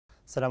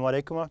Assalamu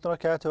alaikum wa rahmatullahi wa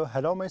barakatuh.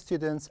 Hello my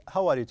students,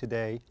 how are you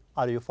today?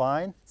 Are you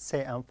fine?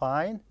 Say I'm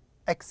fine.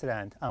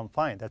 Excellent, I'm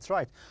fine, that's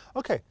right.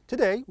 Okay,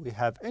 today we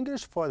have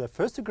English for the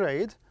first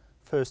grade,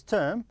 first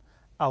term.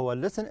 Our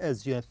lesson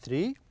is Unit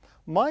 3,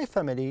 My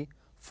Family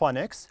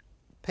Phonics,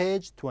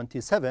 page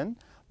 27.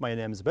 My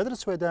name is Badr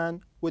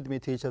Swedan, with me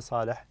teacher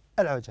Saleh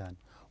Al-Ajan.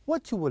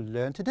 What you will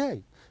learn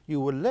today? You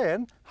will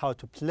learn how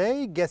to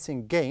play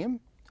guessing game,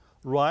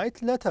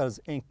 write letters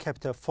in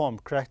capital form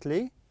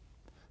correctly,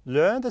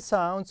 learn the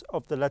sounds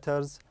of the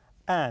letters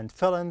and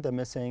fill in the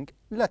missing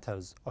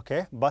letters.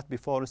 Okay, but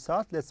before we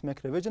start, let's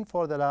make revision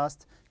for the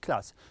last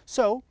class.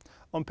 So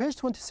on page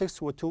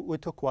 26 we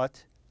took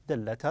what? The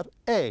letter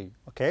A.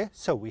 Okay,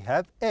 so we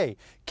have A.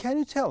 Can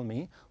you tell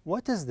me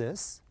what is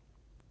this?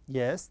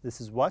 Yes,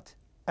 this is what?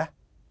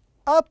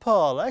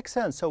 Apple.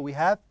 Excellent. So we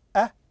have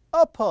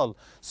apple.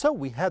 So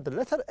we have the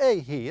letter A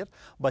here,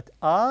 but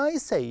I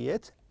say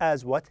it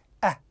as what?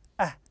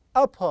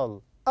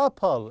 Apple.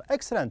 Apple.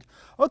 Excellent.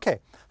 Okay,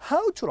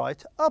 how to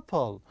write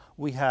apple?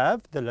 We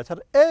have the letter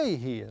A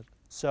here.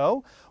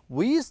 So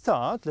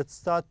let's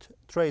start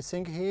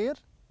tracing here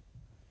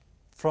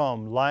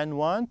from line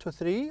 1 to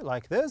 3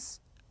 like this,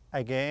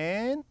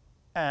 again,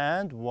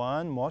 and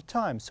one more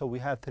time. So we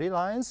have 3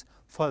 lines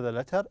for the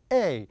letter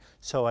A.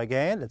 So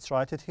again, let's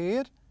write it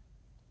here.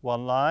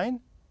 One line,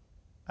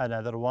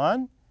 another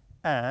one,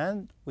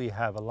 and we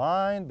have a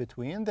line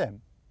between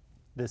them.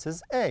 This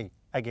is A.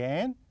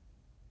 Again,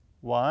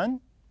 1,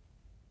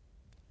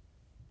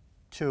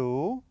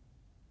 2,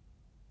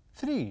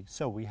 3.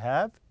 So we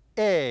have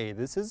A.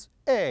 This is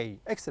A.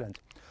 Excellent.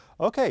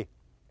 Okay.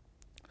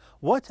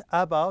 What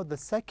about the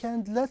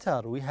second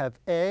letter? We have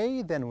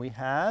A, then we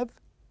have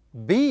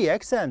B.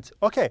 Excellent.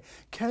 Okay.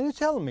 Can you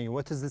tell me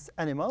what is this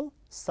animal?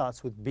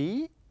 Starts with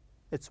B.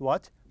 It's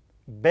what?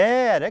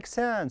 Bear.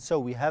 Excellent. So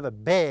we have a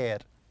bear.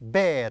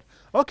 Bear.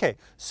 Okay.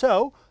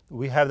 So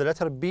we have the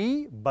letter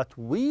B, but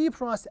we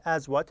pronounce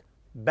as what?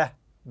 Bear.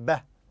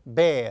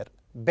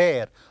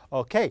 Bear.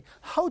 Okay,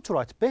 how to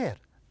write bear?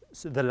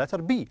 So the letter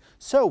B.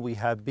 So we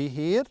have B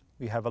here,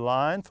 we have a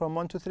line from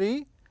 1 to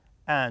 3,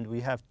 and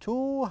we have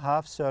 2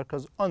 half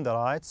circles on the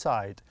right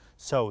side.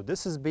 So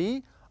this is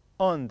B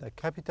on the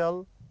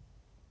capital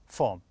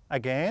form.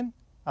 Again,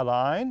 a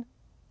line,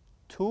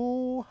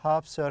 2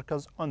 half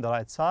circles on the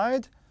right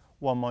side.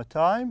 One more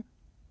time,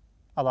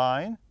 a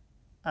line,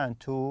 and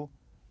 2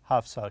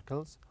 half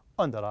circles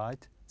on the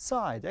right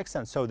side.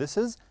 Excellent. So this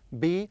is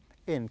B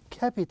in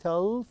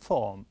capital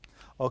form.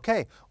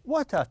 Okay,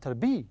 what after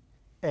B?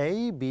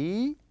 A,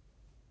 B,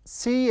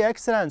 C.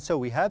 Excellent. So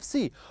we have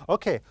C.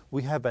 Okay,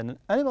 we have an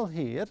animal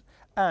here,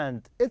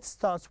 and it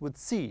starts with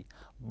C.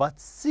 But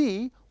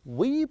C,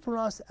 we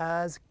pronounce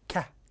as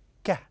ka.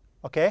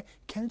 Okay,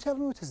 can you tell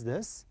me what is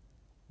this?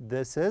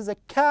 This is a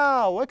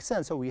cow.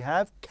 Excellent. So we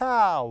have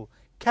cow.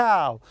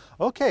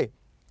 Okay,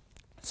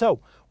 so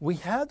we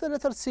have the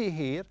letter C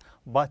here,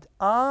 but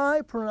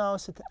I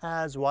pronounce it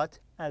as what?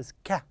 As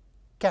ka.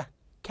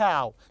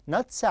 Cow,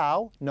 not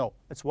sow. No,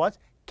 it's what?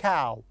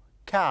 Cow.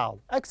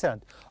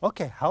 Excellent.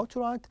 Okay, how to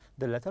write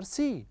the letter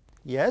C?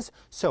 Yes,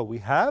 so we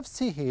have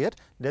C here.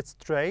 Let's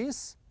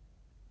trace.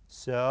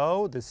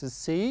 So this is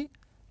C.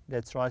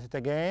 Let's write it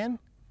again.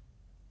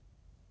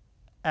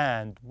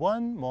 And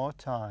one more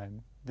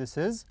time. This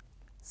is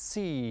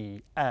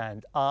C.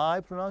 And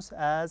I pronounce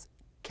as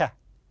ka.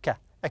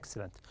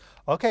 Excellent.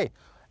 Okay,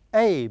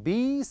 A,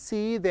 B,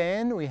 C,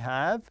 then we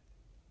have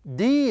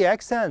D.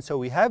 Excellent. So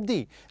we have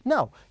D.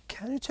 Now,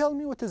 can you tell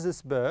me what is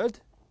this bird?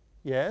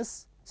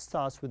 Yes,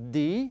 starts with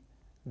D.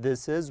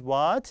 This is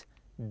what?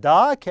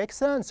 Duck.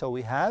 Excellent. So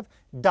we have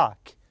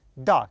duck.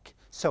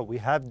 So we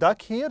have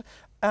duck here,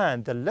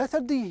 and the letter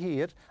D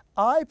here,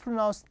 I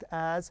pronounce it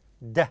as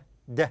duck.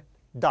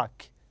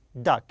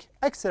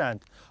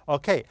 Excellent.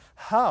 Okay,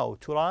 how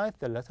to write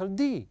the letter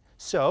D?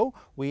 So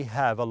we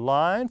have a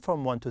line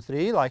from 1 to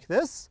 3 like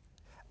this,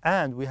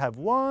 and we have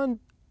 1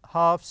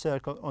 half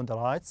circle on the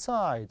right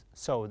side.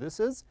 So this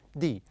is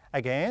D.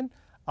 Again,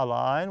 a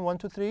line 1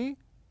 to 3,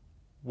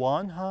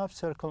 1 half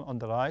circle on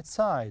the right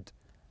side.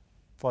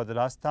 For the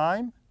last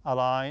time, a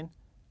line,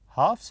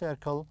 half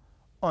circle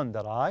on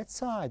the right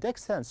side.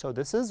 Excellent. So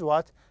this is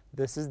what?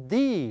 This is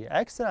D.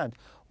 Excellent.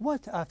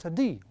 What after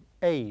D?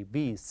 A,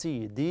 B,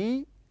 C,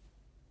 D,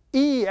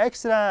 E.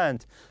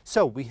 Excellent.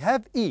 So we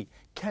have E.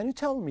 Can you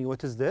tell me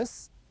what is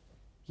this?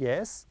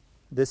 Yes,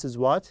 this is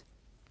what?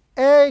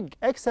 Egg.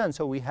 Excellent.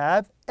 So we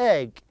have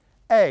egg.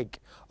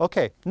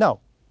 Okay, now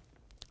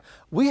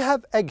we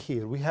have egg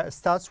here.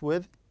 Starts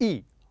with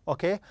E.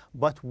 Okay,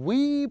 but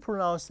we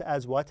pronounce it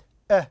as what?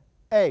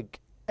 Egg.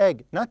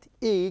 Not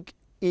egg.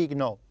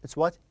 No, it's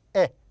what?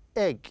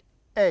 Egg.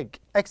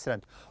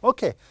 Excellent.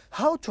 Okay,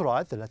 how to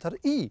write the letter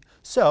E?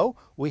 So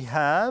we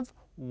have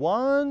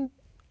one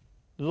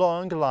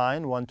long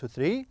line 1 to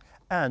 3,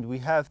 and we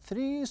have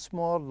 3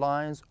 small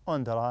lines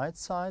on the right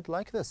side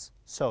like this.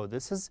 So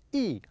this is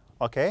E.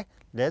 Okay,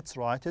 let's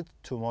write it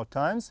 2 more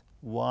times.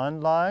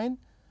 One line,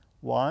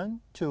 1,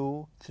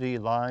 2, 3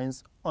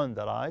 lines on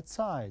the right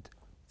side.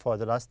 For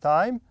the last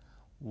time,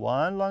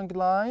 one long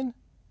line,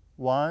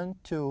 1,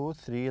 2,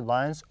 3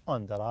 lines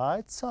on the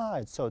right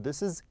side. So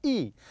this is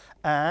E.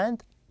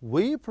 And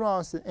we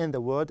pronounce it in the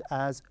word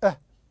as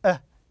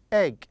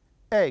egg,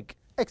 egg.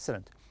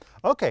 Excellent.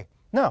 Okay,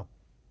 now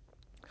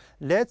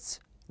let's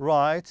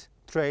write,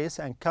 trace,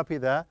 and copy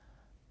the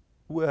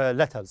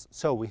letters.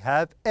 So we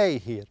have A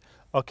here.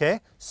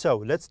 Okay, so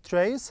let's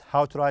trace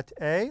how to write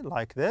A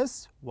like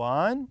this.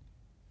 1,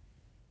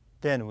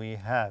 then we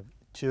have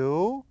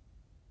 2,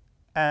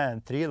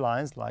 and 3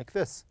 lines like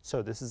this.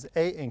 So this is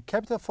A in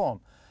capital form.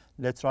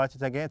 Let's write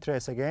it again,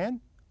 trace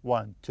again.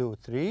 1, 2,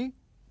 3.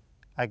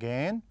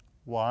 Again,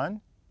 1,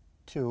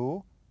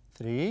 2,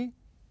 3.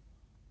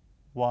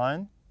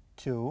 1,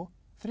 2,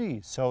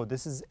 3. So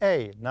this is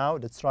A. Now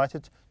let's write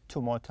it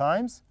 2 more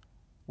times.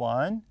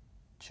 1,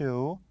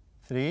 2,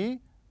 3.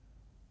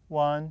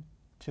 1,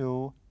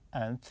 2,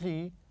 and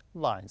 3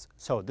 lines.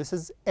 So this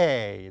is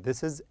A.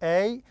 This is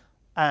A,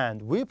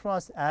 and we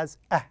pronounce it as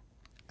A.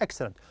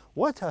 Excellent.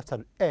 What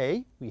after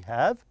A? We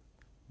have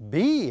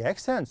B.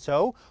 Excellent.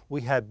 So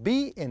we have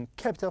B in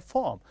capital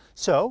form.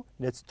 So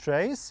let's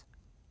trace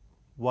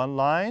 1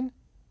 line,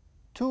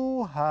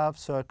 2 half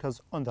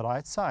circles on the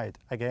right side.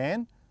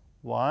 Again,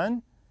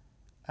 1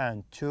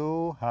 and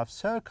 2 half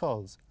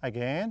circles.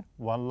 Again,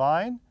 1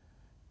 line,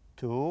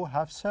 2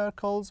 half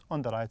circles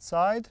on the right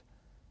side.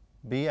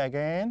 B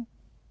again.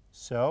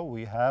 So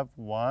we have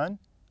 1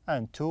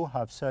 and 2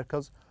 half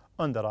circles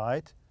on the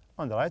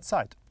right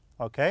side.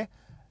 Okay.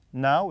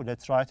 Now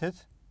let's write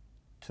it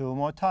 2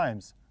 more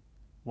times.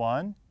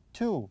 1,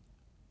 2.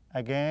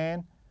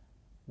 Again,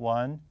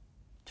 1,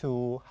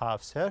 2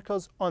 half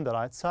circles on the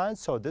right side.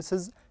 So this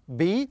is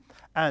B,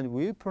 and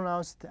we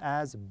pronounce it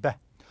as B.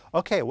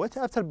 Okay, what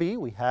after B?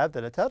 We have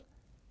the letter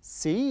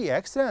C.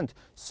 Excellent.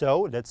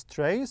 So let's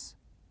trace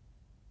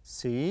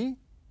C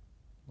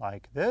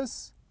like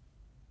this.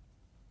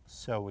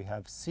 So we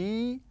have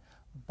C,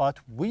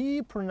 but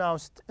we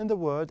pronounce it in the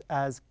word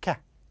as K,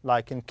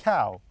 like in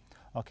cow.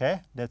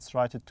 Okay, let's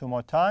write it 2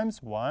 more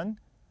times. 1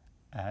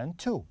 and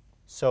 2.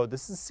 So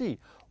this is C.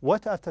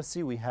 What after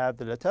C? We have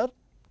the letter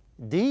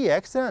D.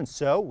 Excellent.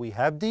 So we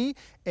have D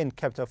in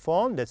capital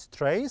form. Let's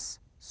trace.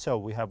 So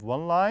we have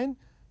 1 line,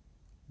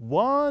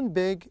 1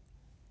 big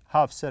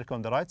half circle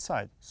on the right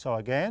side. So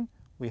again,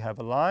 we have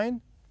a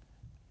line,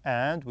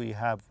 and we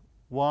have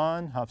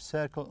 1 half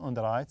circle on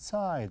the right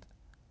side.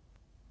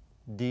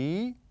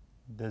 D.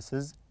 This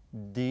is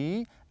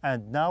D.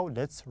 And now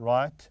let's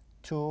write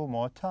 2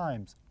 more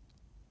times.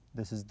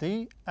 This is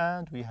D,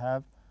 and we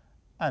have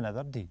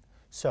another D.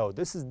 So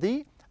this is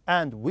D,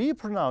 and we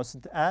pronounce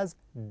it as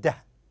D.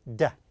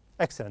 D.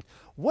 Excellent.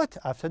 What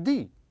after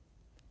D?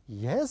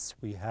 Yes,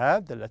 we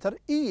have the letter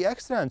E.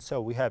 Excellent.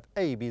 So we have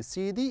A, B,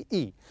 C, D,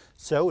 E.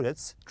 So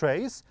let's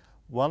trace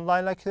 1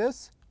 line like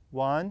this.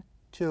 1,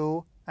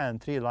 2,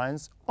 and 3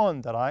 lines on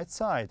the right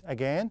side.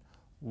 Again,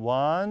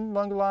 1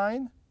 long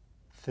line,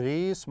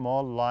 3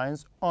 small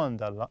lines on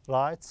the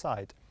right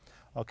side.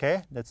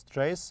 Okay, let's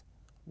trace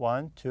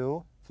 1,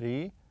 2,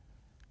 3.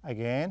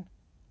 Again,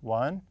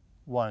 1,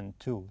 1,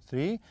 2,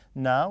 3.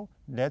 Now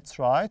let's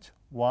write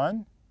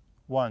 1,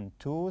 1,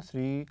 2,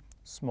 3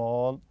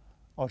 small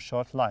or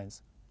short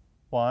lines.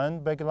 1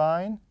 big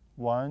line,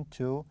 1,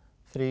 2,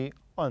 3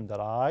 on the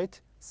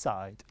right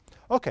side.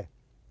 Okay,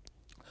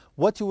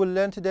 what you will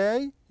learn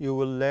today? You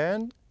will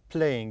learn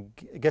playing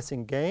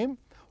guessing game,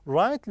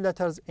 write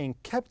letters in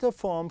capital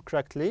form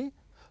correctly,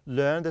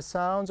 learn the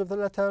sounds of the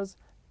letters,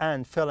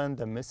 and fill in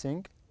the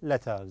missing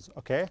letters.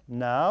 Okay,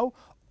 now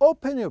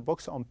open your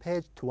books on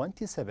page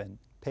 27.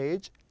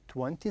 Page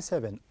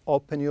 27.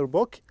 Open your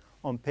book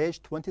on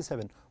page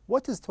 27.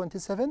 What is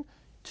 27?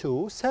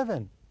 2,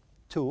 7.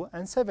 2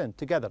 and 7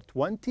 together.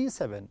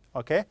 27.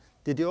 Okay,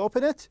 did you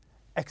open it?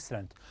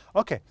 Excellent.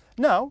 Okay,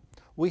 now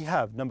we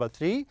have number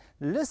 3.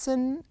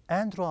 Listen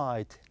and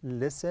write.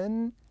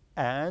 Listen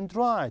and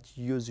write.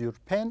 Use your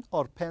pen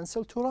or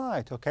pencil to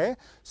write. Okay,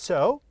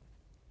 so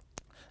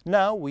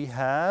now we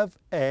have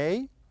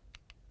A.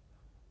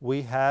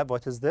 We have,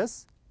 what is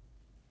this?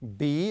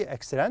 B.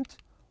 Excellent.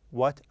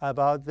 What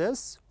about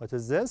this? What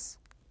is this?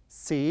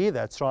 C.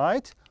 That's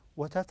right.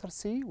 What after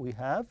C? We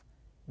have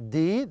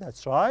D.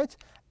 That's right.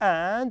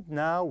 And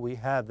now we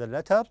have the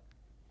letter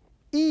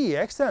E.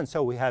 Excellent.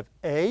 So we have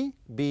A,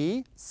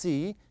 B,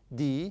 C,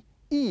 D,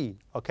 E.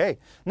 Okay.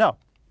 Now,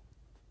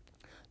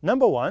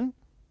 number 1,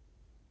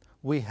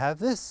 we have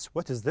this.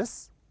 What is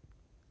this?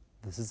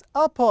 This is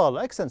apple.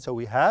 Excellent. So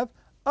we have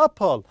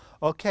apple.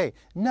 Okay.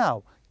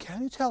 Now,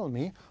 can you tell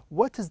me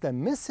what is the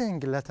missing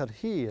letter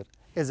here?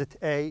 Is it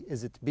A?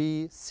 Is it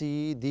B,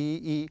 C, D,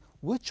 E?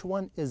 Which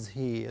one is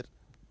here?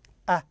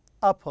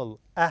 Apple.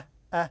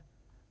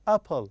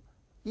 Apple.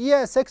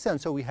 Yes,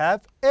 excellent. So we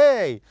have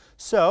A.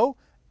 So,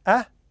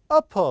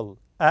 apple.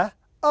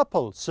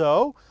 Apple.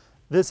 So,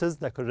 this is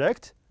the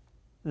correct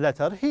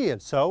letter here.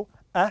 So,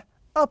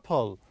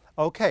 apple.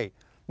 Okay.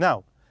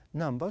 Now,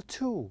 number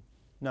 2.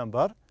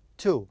 Number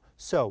 2.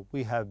 So,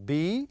 we have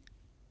B,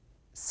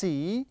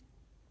 C,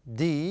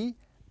 D,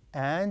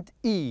 and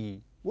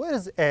E. Where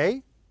is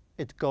A?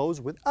 It goes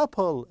with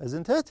apple,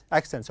 isn't it?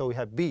 Excellent. So we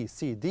have B,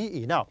 C, D,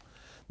 E. Now,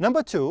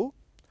 Number 2,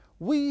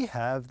 we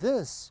have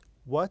this.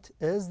 What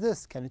is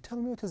this? Can you tell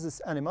me what is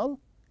this animal?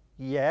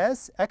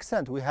 Yes,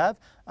 excellent. We have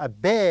a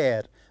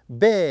bear.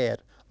 Bear.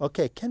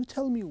 Okay, can you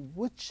tell me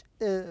which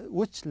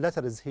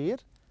letter is here?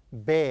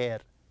 Bear.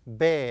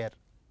 Bear.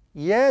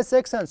 Yes,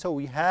 excellent. So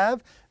we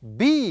have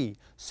B.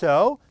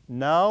 So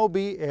now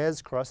B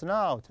is crossing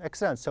out.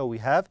 Excellent. So we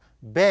have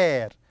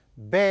bear.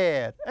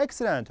 Bear.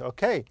 Excellent.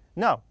 Okay.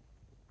 Now,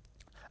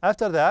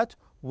 after that,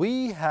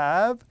 we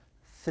have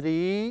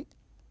 3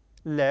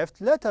 left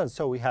letters.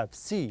 So we have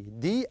C,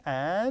 D,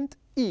 and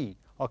E.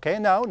 Okay.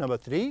 Now, number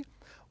 3.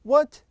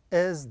 What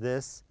is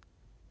this?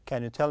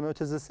 Can you tell me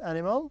what is this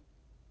animal?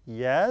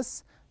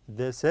 Yes,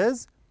 this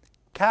is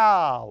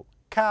cow.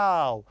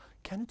 Cow.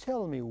 Can you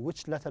tell me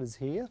which letter is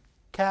here?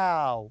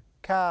 Cow.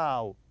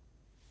 Cow.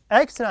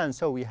 Excellent.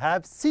 So we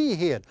have C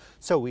here.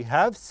 So we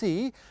have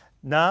C.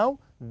 Now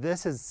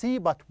this is C,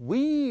 but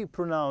we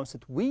pronounce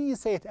it. We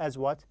say it as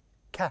what?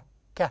 Ka.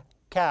 Ka.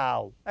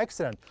 Cow.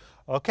 Excellent.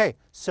 Okay.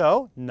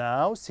 So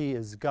now C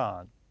is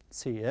gone.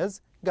 C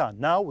is gone.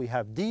 Now we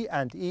have D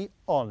and E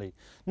only.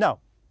 Now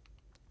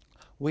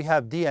we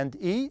have D and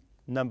E.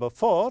 Number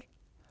 4.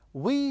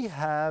 We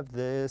have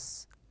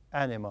this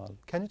animal.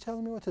 Can you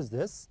tell me what is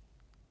this?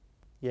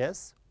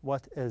 Yes,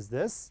 what is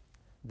this?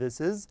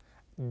 This is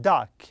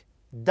duck.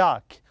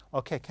 Duck.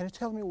 Okay, can you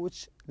tell me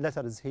which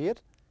letter is here?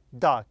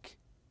 Duck.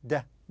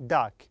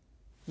 Duck.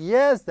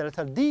 Yes, the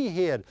letter D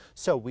here.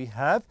 So we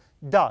have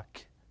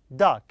duck.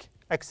 Duck.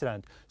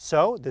 Excellent.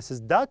 So this is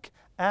duck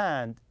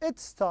and it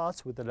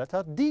starts with the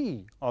letter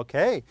D.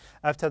 Okay.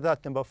 After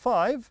that, number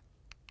 5,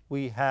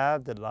 we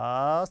have the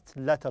last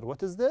letter.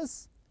 What is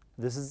this?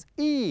 This is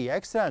E.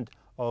 Excellent.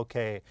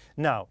 Okay.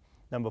 Now,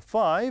 number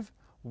 5,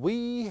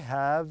 we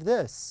have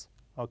this.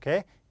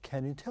 Okay.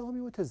 Can you tell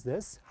me what is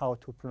this? How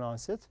to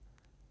pronounce it?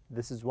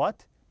 This is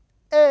what?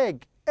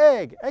 Egg.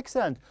 Egg.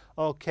 Excellent.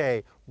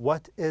 Okay.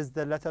 What is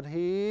the letter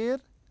here?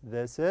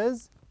 This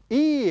is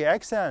E.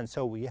 Excellent.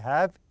 So we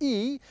have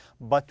E,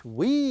 but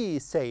we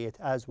say it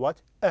as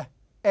what?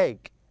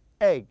 Egg.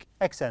 Egg.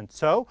 Excellent.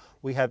 So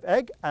we have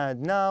egg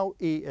and now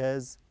E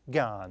is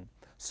gone.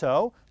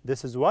 So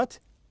this is what?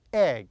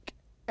 Egg.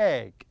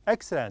 Egg.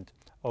 Excellent.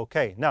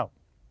 Okay. Now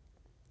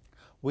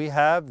we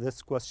have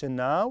this question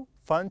now.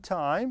 Fun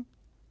time.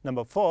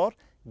 Number 4.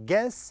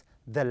 Guess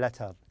the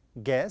letter.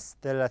 Guess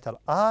the letter.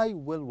 I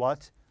will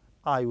what?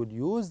 I will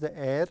use the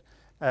air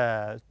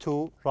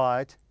to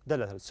write the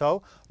letter.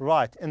 So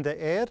write in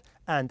the air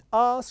and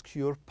ask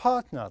your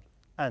partner.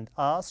 And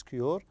ask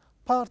your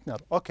partner.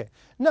 Okay.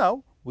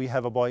 Now we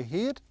have a boy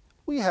here.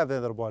 We have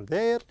another boy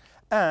there.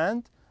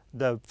 And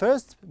the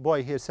first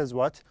boy here says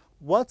what?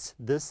 What's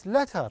this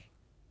letter?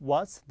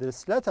 What's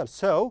this letter?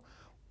 So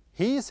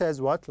he says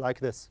what? Like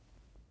this.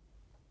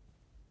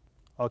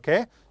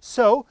 Okay.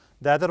 So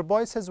the other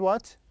boy says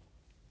what?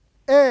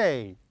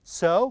 A.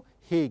 So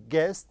he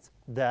guessed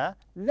the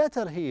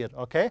letter here.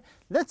 Okay.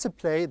 Let's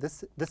play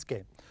this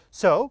game.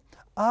 So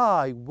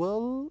I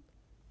will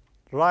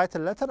write a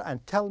letter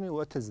and tell me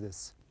what is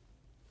this.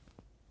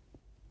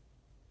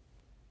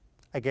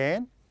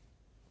 Again.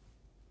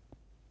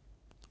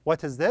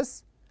 What is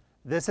this?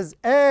 This is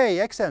A.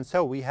 Excellent.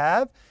 So we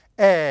have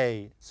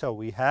A. So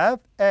we have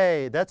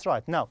A. That's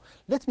right. Now,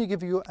 let me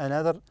give you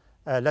another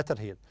letter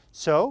here.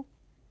 So,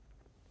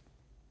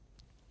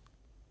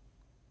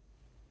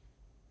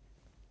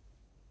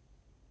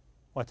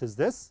 what is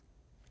this?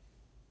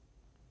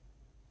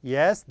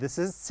 Yes, this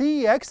is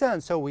C.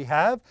 Excellent. So we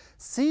have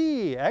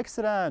C.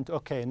 Excellent.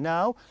 Okay,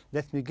 now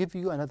let me give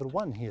you another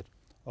one here.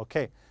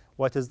 Okay,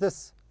 what is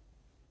this?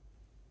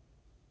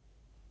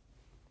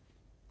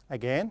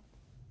 Again.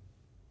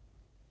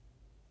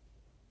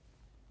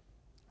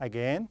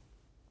 Again.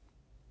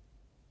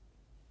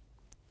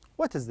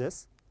 What is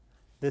this?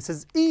 This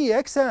is E.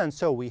 Excellent.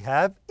 So we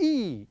have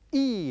E.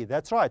 E.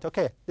 That's right.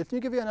 Okay, let me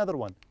give you another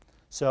one.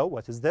 So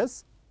what is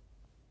this?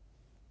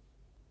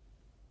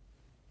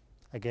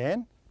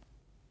 Again.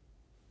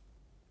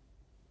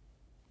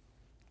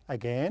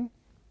 Again.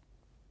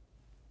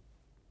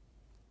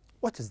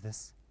 What is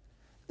this?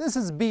 This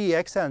is B.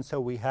 Excellent. So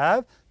we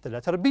have the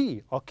letter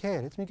B.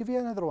 Okay, let me give you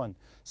another one.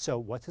 So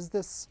what is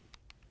this?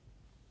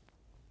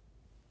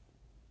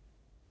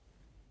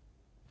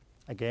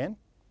 Again.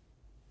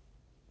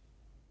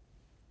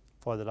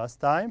 For the last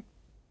time.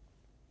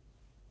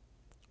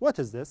 What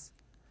is this?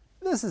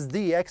 This is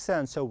D.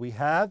 Excellent. So we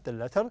have the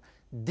letter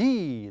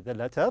D. The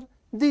letter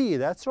D.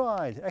 That's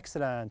right.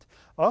 Excellent.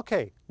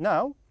 Okay,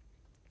 now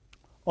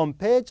on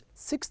page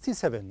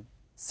 67,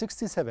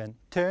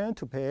 turn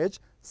to page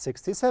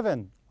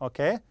 67.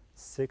 Okay,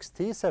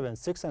 67,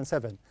 6 and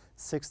 7,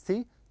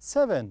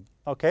 67.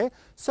 Okay,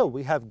 so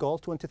we have goal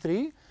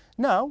 23.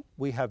 Now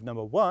we have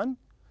number 1,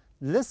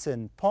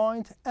 listen,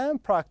 point,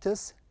 and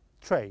practice,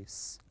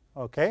 trace.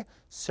 Okay,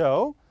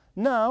 so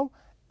now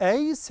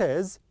A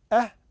says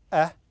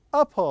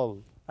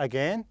apple.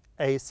 Again,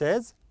 A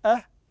says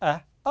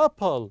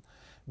apple.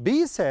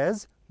 B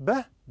says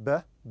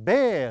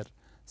bear.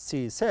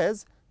 C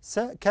says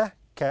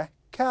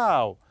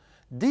cow.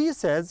 D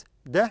says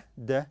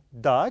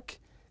duck.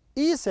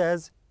 E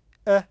says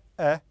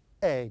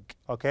egg.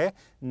 Okay,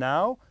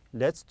 now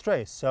let's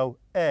trace. So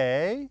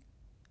A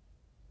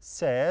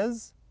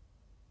says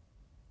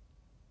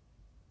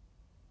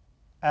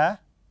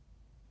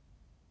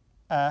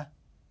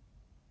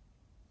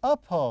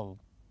apple.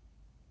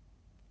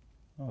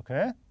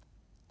 Okay,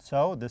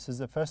 so this is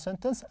the first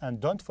sentence, and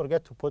don't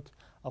forget to put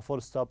a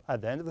full stop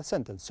at the end of the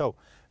sentence. So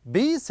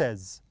B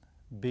says,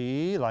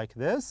 B like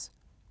this,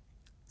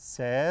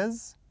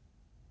 says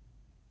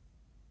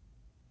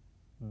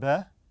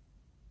bear.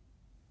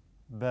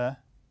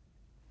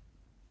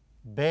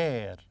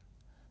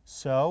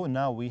 So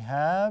now we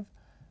have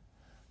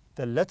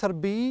the letter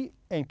B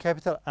in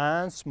capital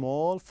and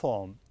small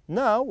form.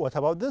 Now what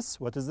about this?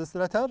 What is this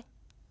letter?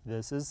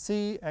 This is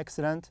C.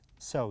 Excellent.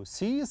 So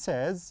C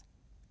says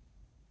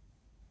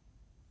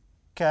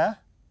cow,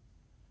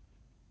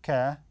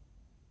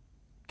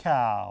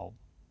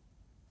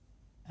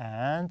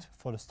 and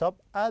full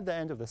stop at the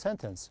end of the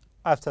sentence.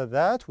 After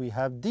that we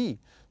have D.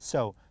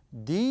 So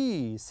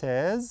D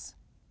says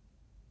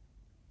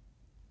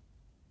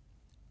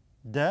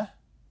the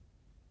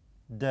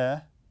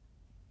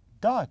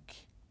duck.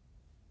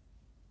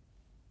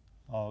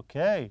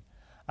 Okay.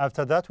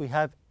 After that we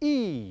have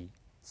E.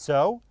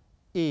 So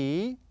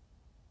E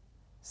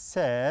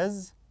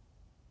says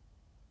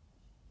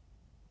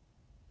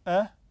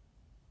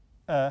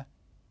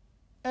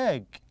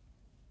egg.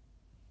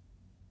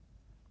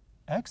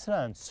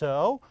 Excellent.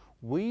 So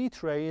we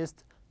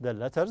traced the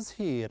letters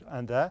here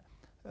and the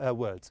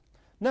words.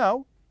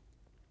 Now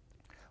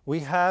we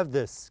have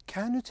this.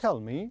 Can you tell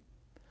me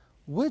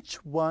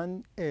which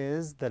one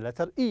is the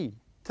letter E?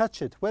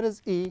 Touch it. Where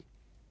is E?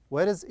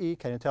 Where is E?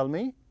 Can you tell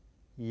me?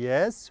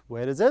 Yes.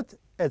 Where is it?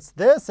 It's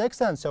this.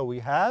 Excellent. So we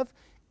have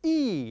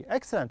E.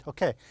 Excellent.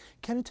 Okay.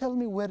 Can you tell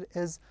me where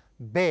is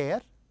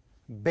bear?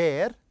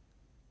 Bear.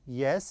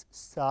 Yes.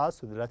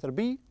 Starts with the letter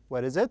B.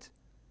 Where is it?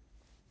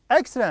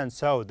 Excellent.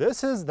 So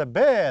this is the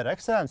bear.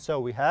 Excellent. So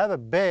we have a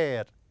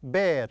bear.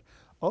 Bear.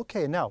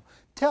 Okay. Now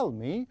tell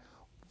me,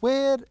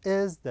 where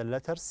is the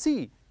letter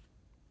C?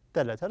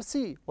 The letter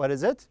C. Where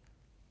is it?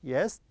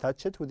 Yes.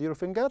 Touch it with your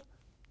finger.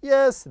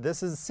 Yes.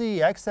 This is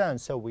C.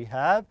 Excellent. So we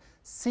have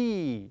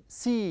C.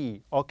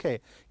 C. Okay.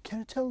 Can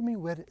you tell me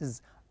where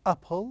is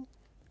apple?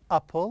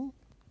 Apple.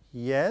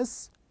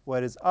 Yes.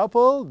 Where is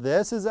apple?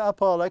 This is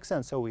apple.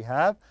 Excellent. So we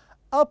have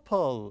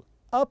apple.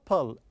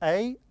 Apple.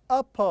 A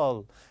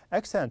apple.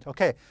 Excellent.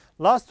 Okay.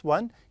 Last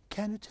one.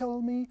 Can you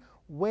tell me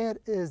where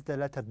is the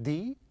letter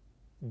D?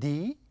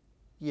 D.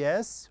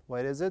 Yes.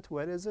 Where is it?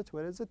 Where is it?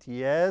 Where is it?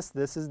 Yes.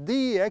 This is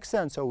D.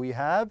 Excellent. So we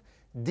have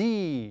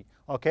D.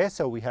 Okay.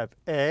 So we have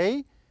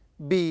A,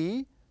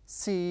 B,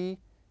 C,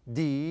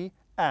 D,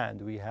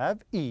 and we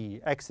have E.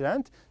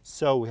 Excellent.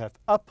 So we have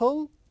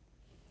apple,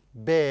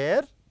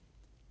 bear,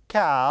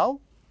 cow,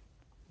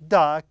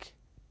 duck,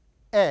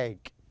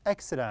 egg.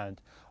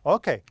 Excellent.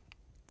 Okay.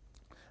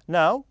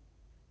 Now,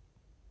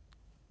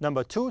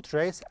 number 2,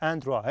 trace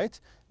and write.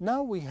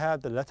 Now we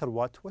have the letter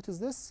what? What is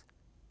this?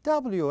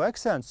 W.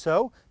 Excellent.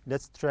 So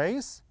let's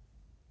trace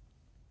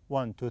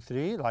 1, 2,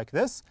 3 like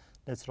this.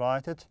 Let's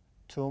write it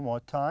 2 more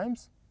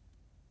times.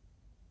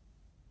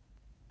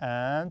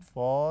 And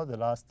for the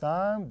last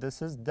time,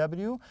 this is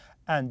W.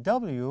 And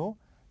W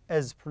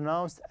is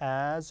pronounced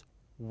as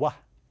wa.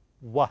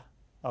 Wa.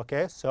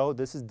 Okay, so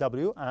this is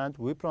W and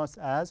we pronounce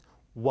as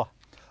wa.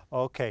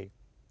 Okay.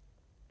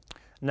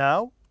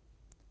 Now,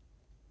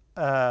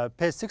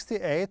 page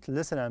 68,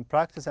 listen and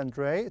practice and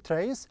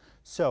trace.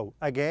 So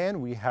again,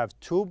 we have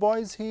 2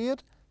 boys here.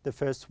 The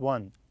first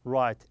one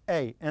write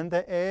A in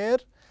the air,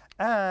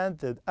 and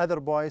the other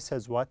boy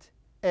says what?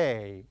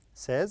 A.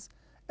 Says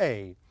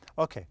A.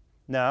 Okay.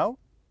 Now,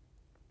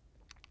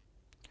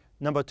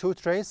 number 2,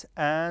 trace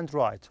and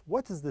write.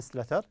 What is this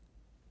letter?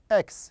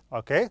 X.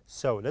 Okay,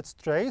 so let's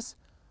trace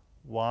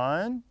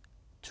 1,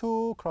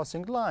 2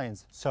 crossing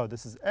lines. So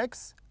this is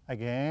X.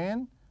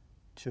 Again,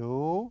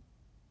 2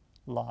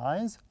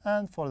 lines,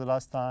 and for the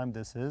last time,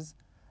 this is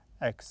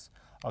X.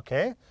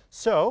 Okay,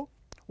 so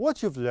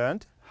what you've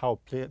learned: how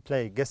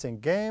play guessing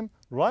game,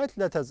 write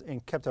letters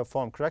in capital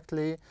form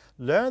correctly,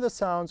 learn the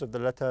sounds of the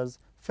letters,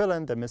 fill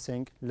in the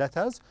missing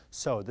letters.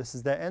 So this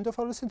is the end of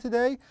our lesson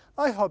today.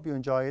 I hope you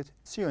enjoy it.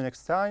 See you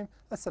next time.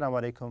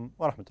 Assalamu alaikum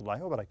wa rahmatullahi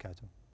wa barakatuh.